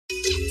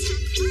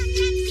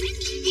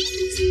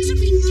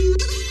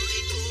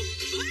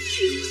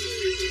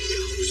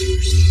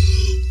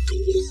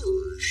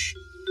Gosh.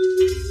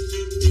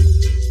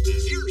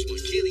 Here's my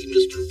kitty,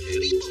 Mr.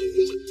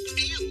 Pettibone,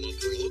 and my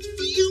frog,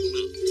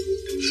 Fiona.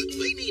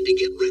 They need to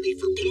get ready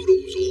for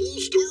Pluto's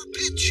All-Star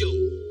Pet Show.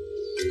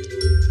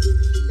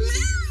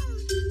 Meow!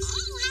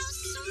 Oh, how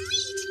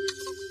sweet!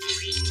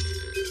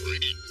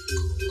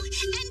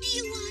 And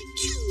you are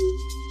too.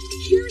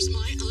 Here's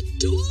my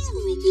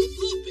adorable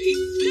puppy,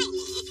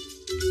 Bella.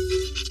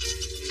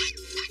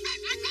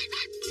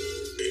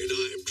 And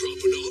I'm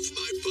dropping off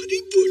my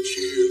buddy Butch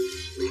here.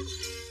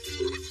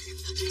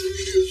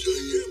 Yes, I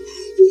am.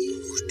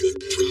 Almost got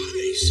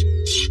prize.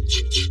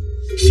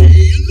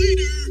 See you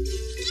later.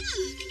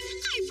 Look,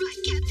 I brought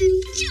Captain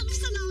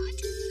Jump-a-Lot.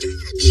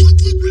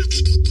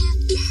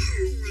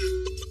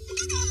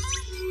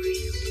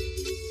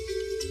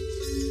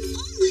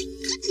 Oh my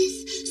goodness,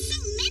 so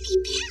many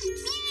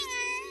pets.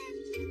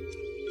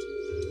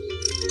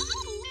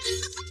 Oh,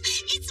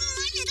 it's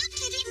my little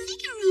kitty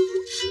Figaro.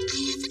 I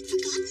haven't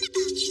forgotten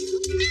about you.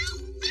 Meow,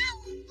 meow,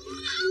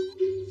 meow.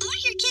 Or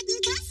your kitten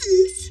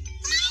cousins.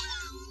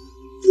 Meow.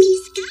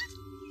 Miska,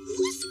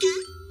 Muska,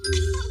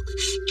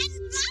 and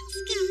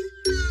Mouska.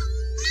 Meow,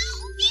 meow,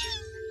 meow.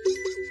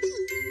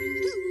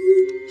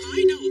 I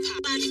know,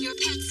 Papa, in your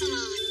pet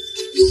salon.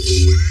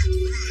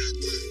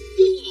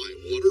 Why,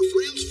 what are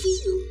friends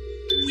for?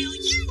 Will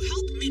you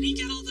help Minnie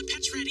get all the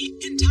pets ready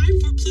in time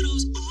for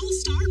Pluto's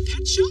All-Star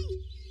Pet Show?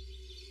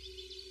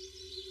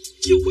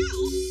 You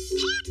will?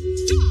 Hot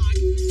dog!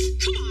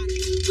 Come on,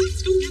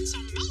 let's go get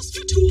some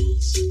Mouska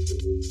tools.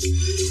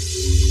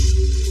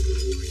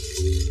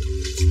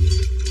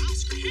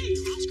 Mouska hey,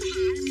 Mouska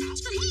hi,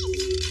 Mouska ho.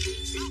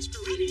 Mouska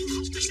ready,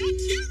 Mouska set,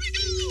 here we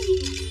go!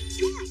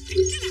 You're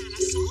thinking and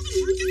a solving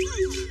working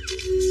ruler.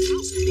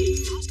 Mouska me,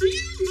 Mouska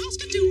you,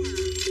 Mouska doer.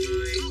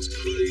 Mouska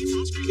me,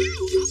 Mouska you,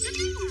 Mouska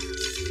doer.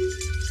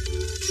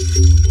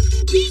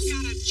 We've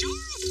got a jar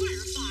of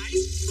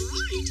fireflies,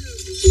 right?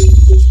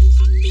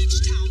 A beach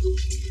towel,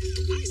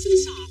 nice and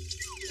soft.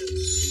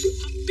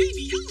 A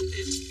baby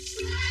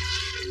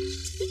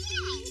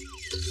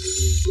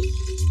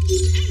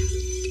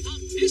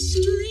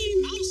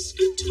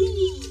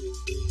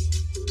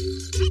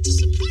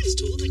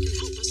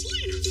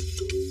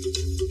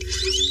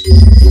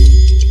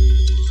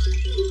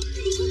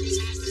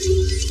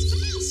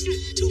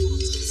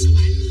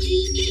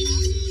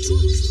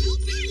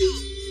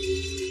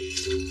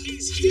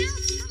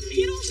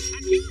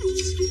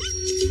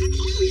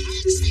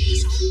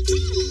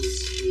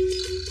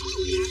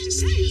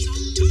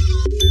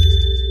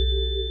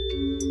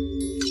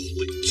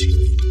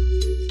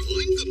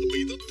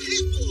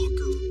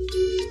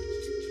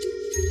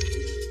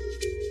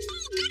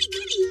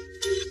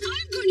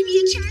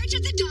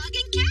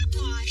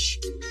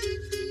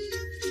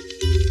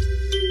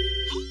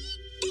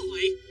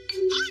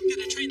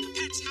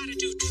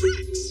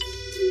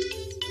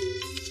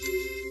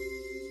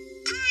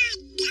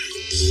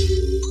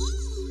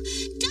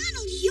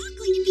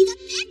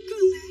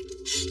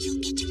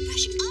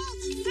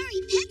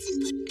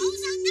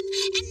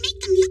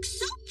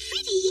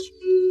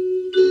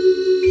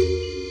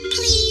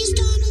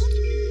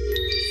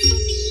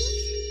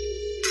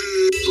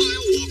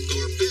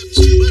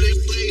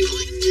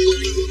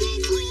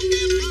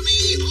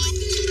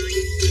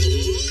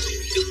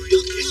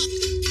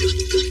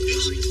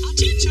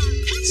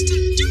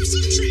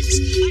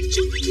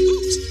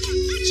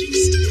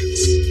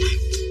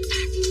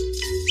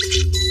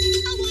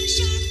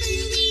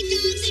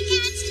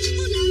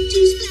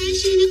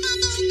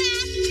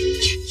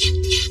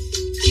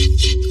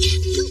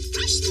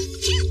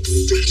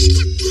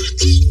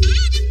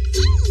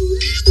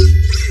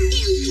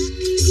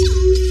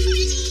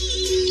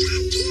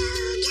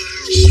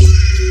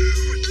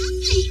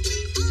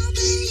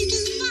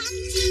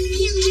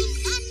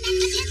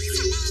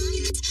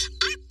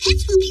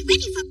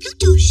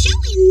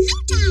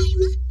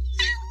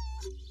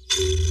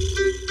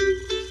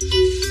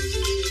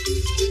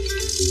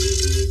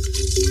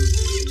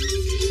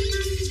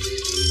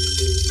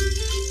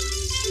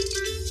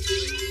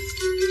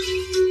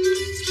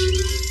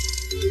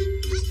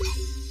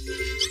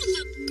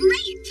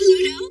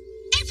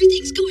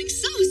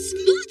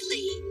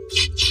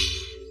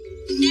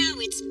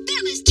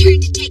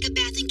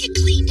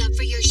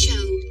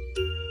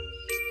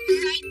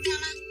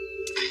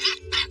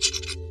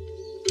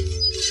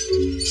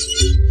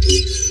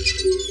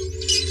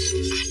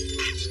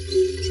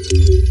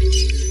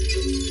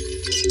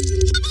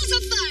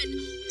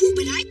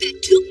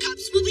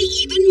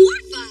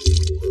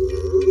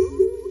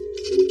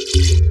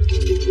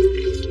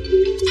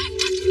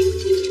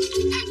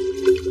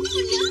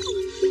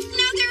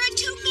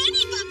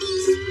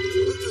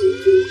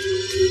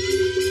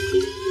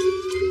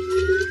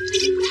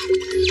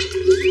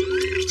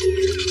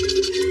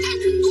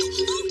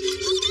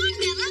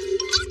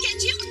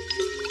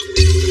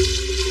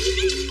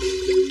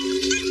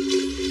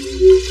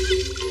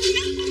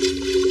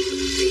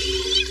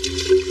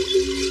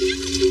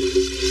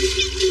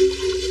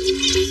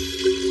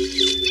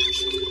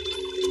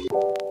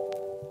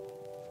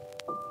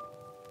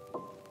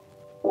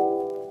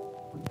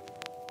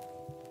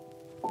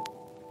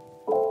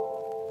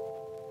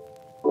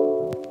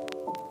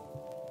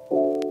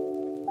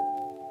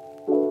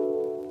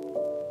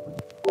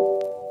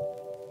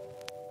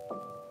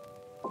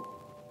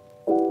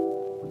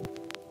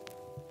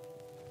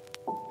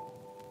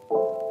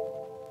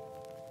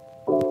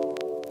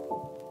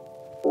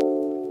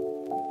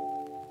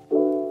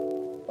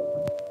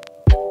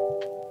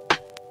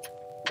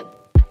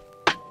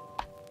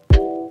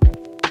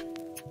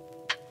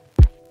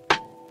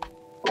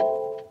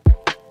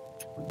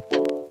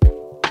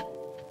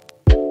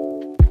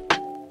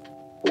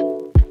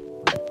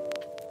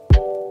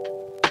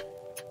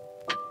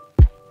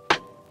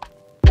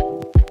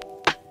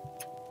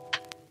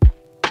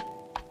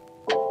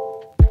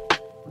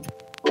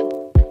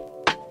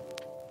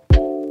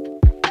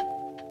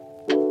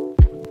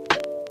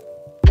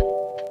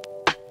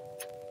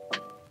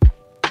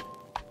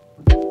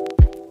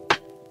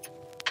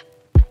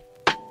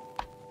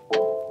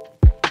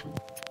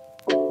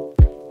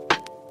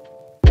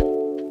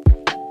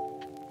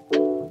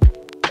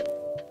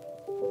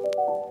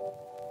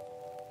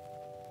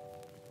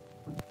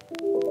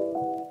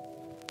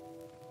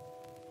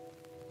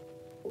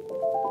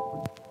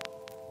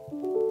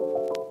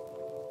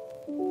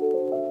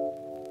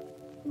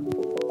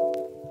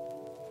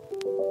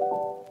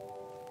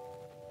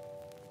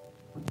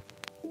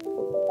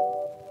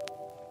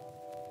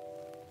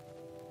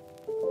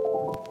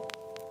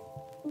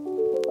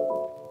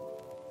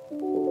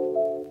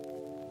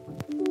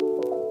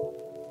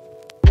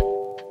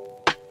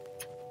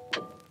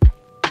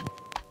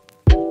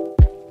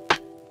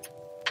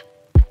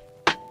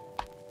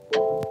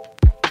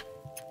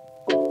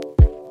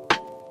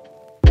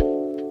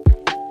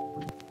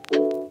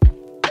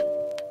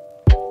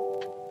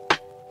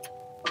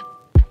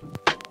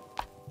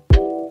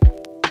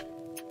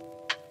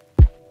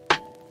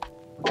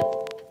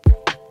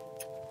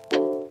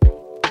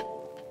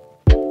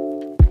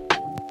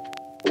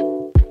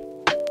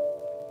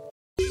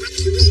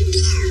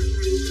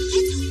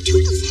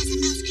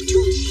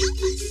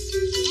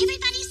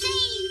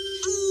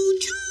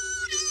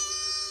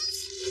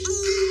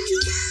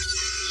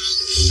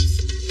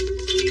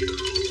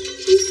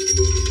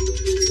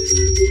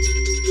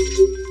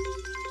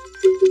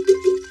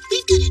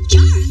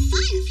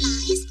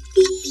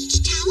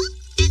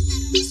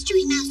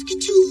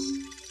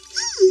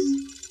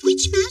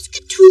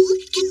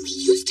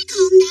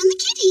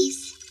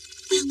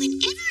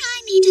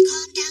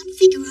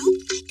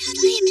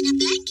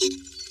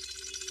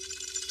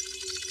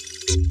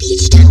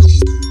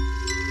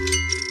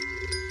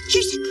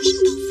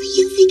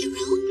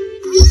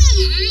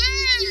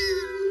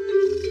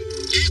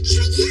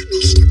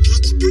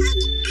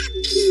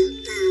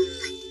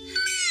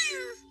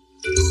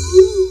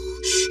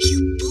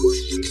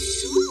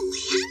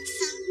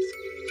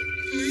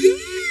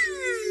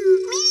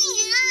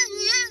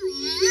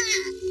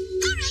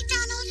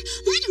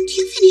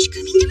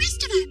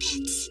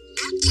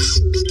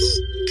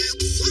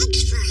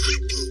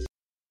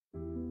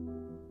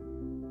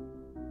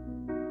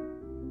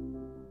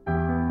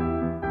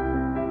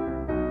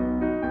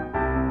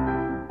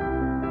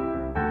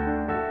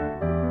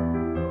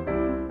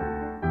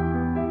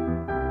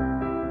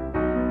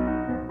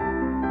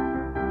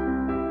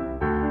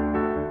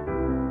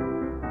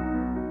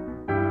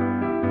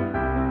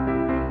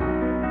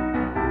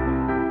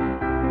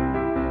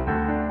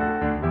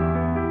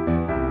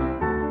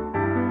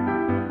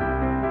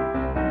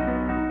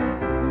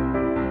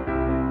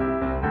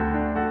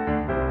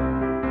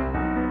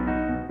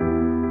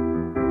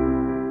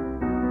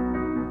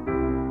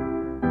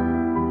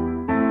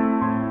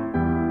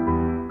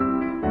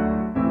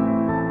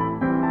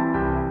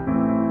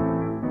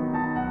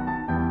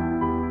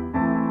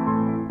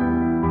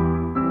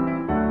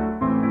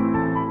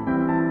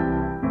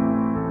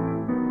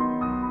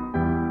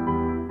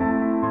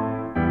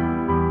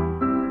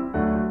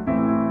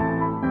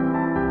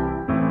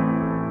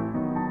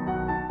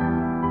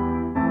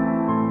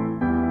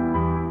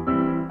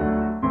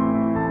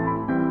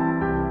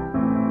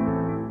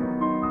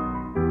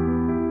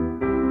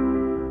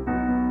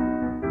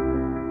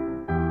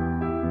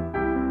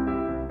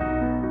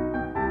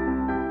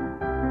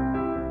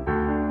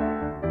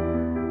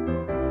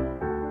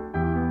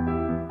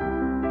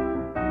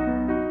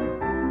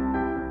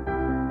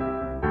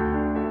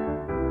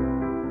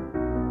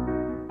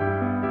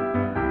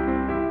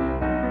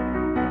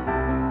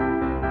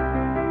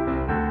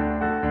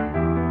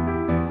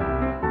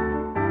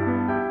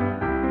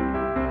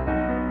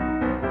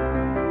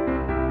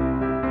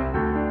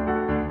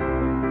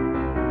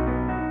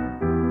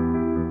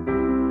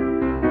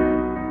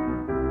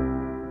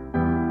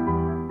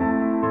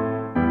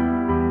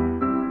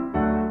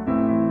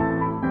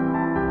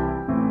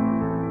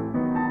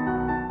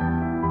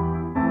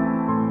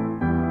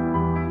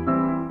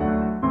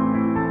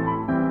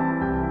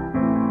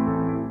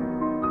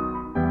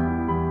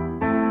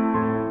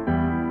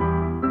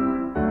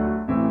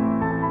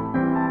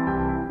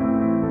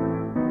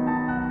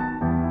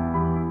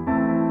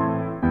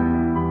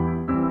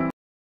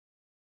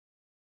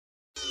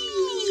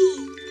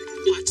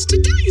What's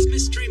today's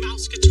mystery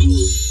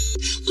mouse-catool?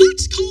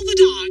 Let's call the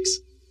dogs.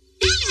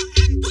 Bella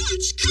and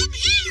Butch, come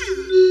here.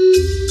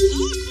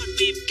 Look what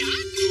we've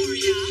got for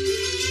ya.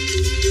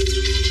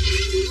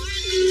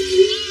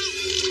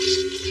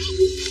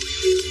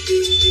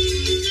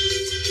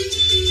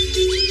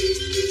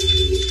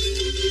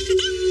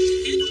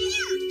 It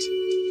worked.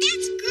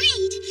 That's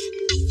great.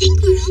 I think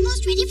we're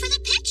almost ready for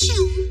the pet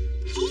show.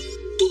 Oh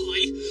boy,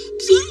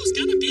 Pluto's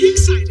gonna be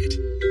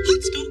excited.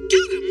 Let's go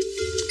get him.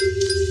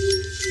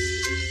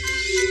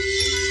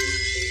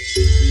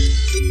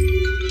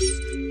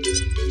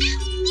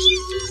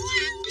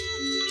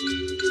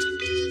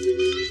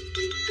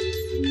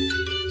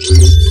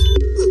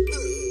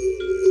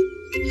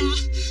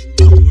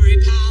 Don't worry,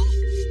 pal.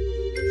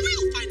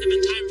 We'll find them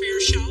in time for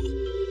your show.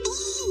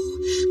 Oh,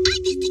 I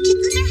bet the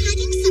kittens are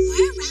hiding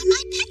somewhere around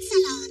my pet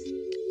salon.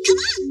 Come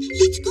on,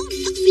 let's go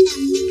look for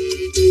them.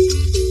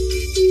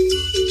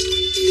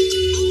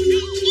 Oh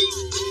no!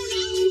 Oh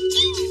no!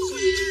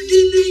 Where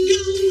did they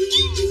go?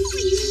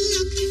 We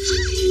look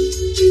high.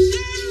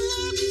 There,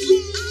 look,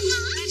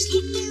 Let's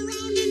look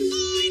around and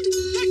find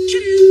the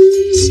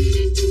kittens.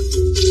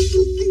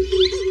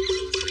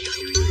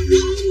 Oh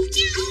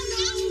no! Oh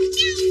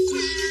no!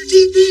 Where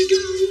did they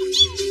go?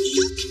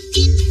 Look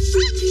in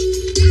front.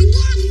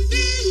 Look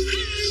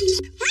behind.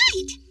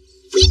 Right.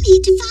 We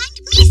need to find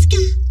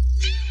Miska.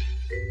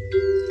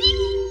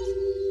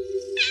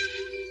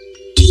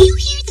 Do you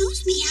hear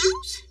those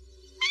meows?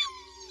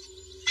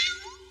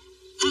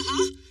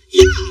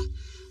 Yeah.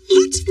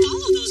 Let's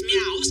follow those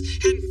meows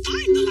and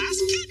find the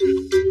last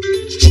kitten.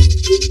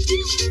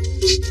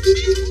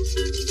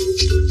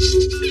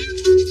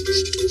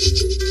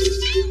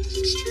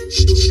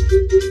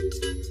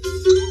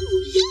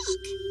 Oh,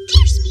 look.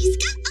 There's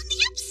Miska on the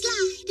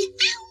upslide.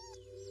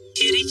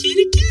 Kitty,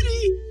 kitty,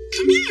 kitty.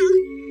 Come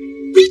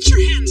here. Reach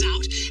your hands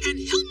out and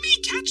help me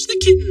catch the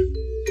kitten.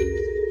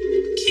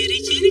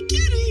 Kitty, kitty,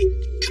 kitty.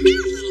 Come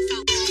here, little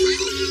fella.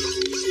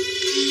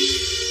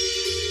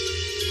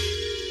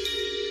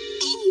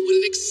 Oh, what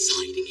an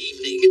exciting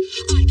evening.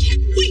 I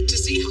can't wait to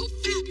see how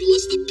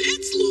fabulous the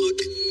pets look.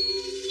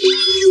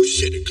 You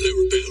said it,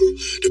 Clarabelle.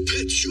 The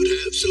pets should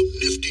have some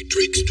nifty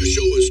tricks to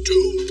show us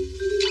too.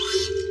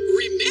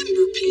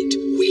 Remember, Pete,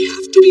 we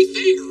have to be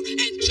fair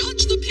and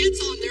judge the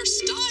pets on their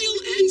style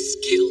and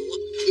skill.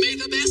 May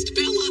the best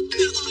pet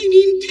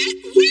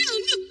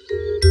win.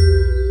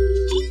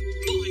 Oh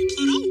boy,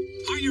 Pluto.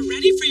 Are you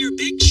ready for your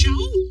big show?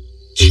 All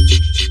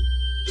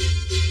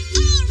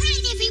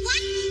right,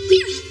 everyone.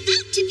 We're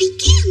about to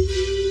begin.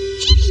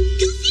 Hit it,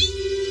 Goofy.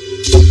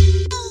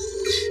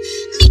 Oh,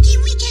 Mickey,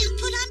 we can't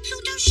put on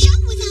Pluto's show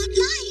without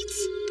lights.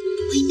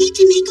 We need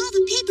to make all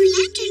the paper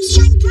lanterns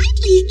shine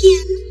brightly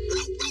again.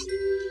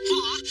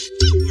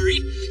 Don't worry,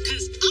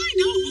 because I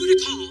know who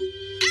to call.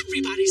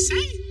 Everybody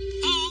say,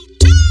 oh,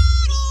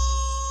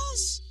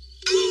 Toodles!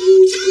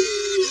 Oh,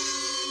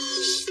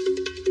 Toodles!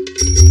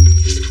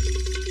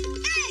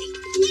 Hey,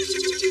 you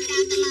should turn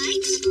down the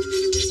lights.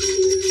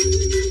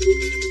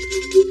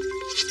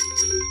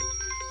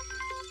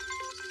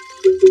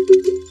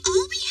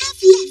 All we have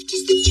left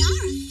is the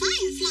jar of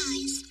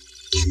fireflies.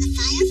 Can the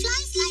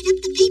fireflies light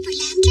up the paper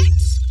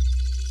lanterns?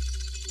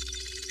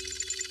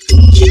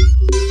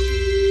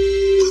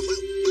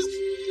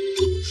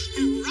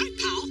 Right,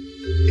 pal.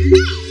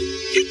 Now,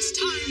 it's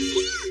time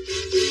for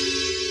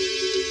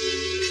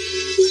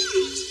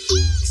Pluto's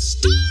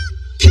All-Star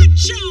Pet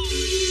Show!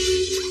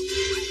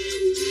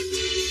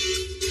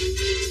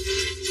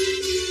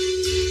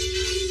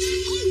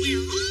 Oh,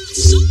 we're all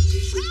so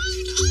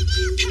proud of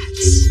our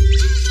pets.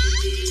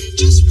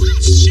 Just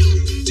watch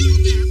them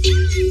do their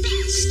very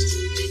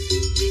best.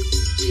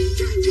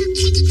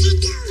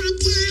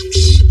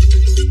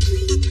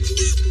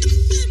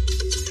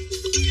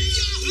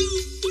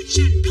 Yahoo! Butch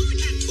and Billy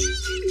can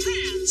twirl and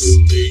prance.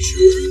 They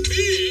sure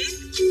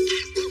can.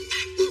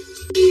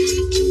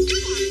 Go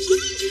on,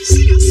 Pluto,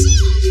 sing a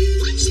song.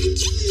 Watch the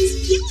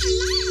kittens view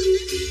along.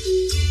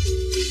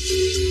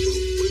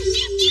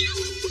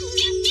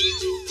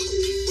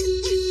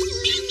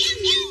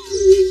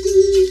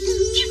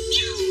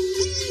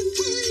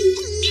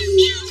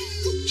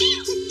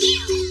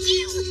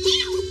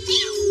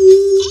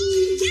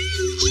 Oh,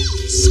 we're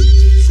all so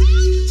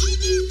proud of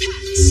our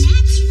pets.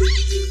 That's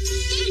right.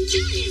 They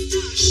gave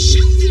the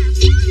show their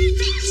very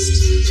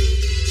best.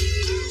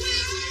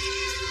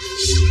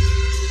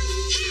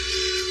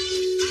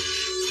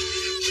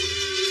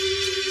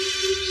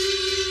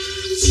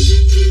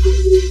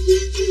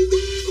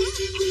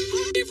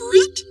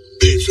 Favorite?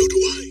 And so do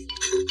I.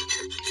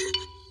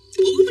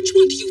 Well, which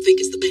one do you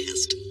think is the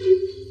best?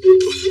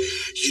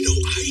 You know,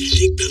 I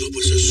think Bella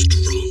was a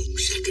strong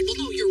second.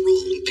 Well, no, you're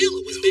wrong.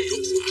 Bella was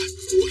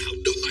best.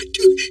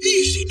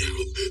 Easy now.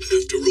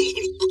 After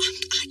all,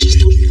 I just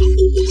don't know.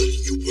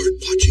 you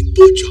weren't watching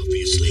Butch,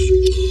 obviously.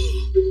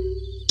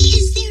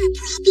 Is there a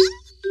problem?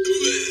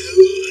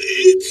 Well,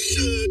 it's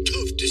a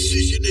tough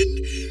decision,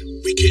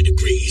 and we can't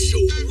agree, so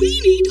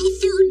We need a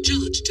third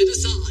judge to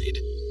decide.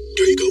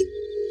 there you go.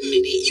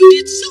 Minnie, you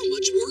did so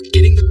much work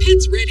getting the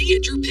pets ready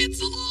at your pet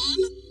salon.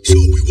 So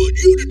we want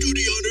you to do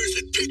the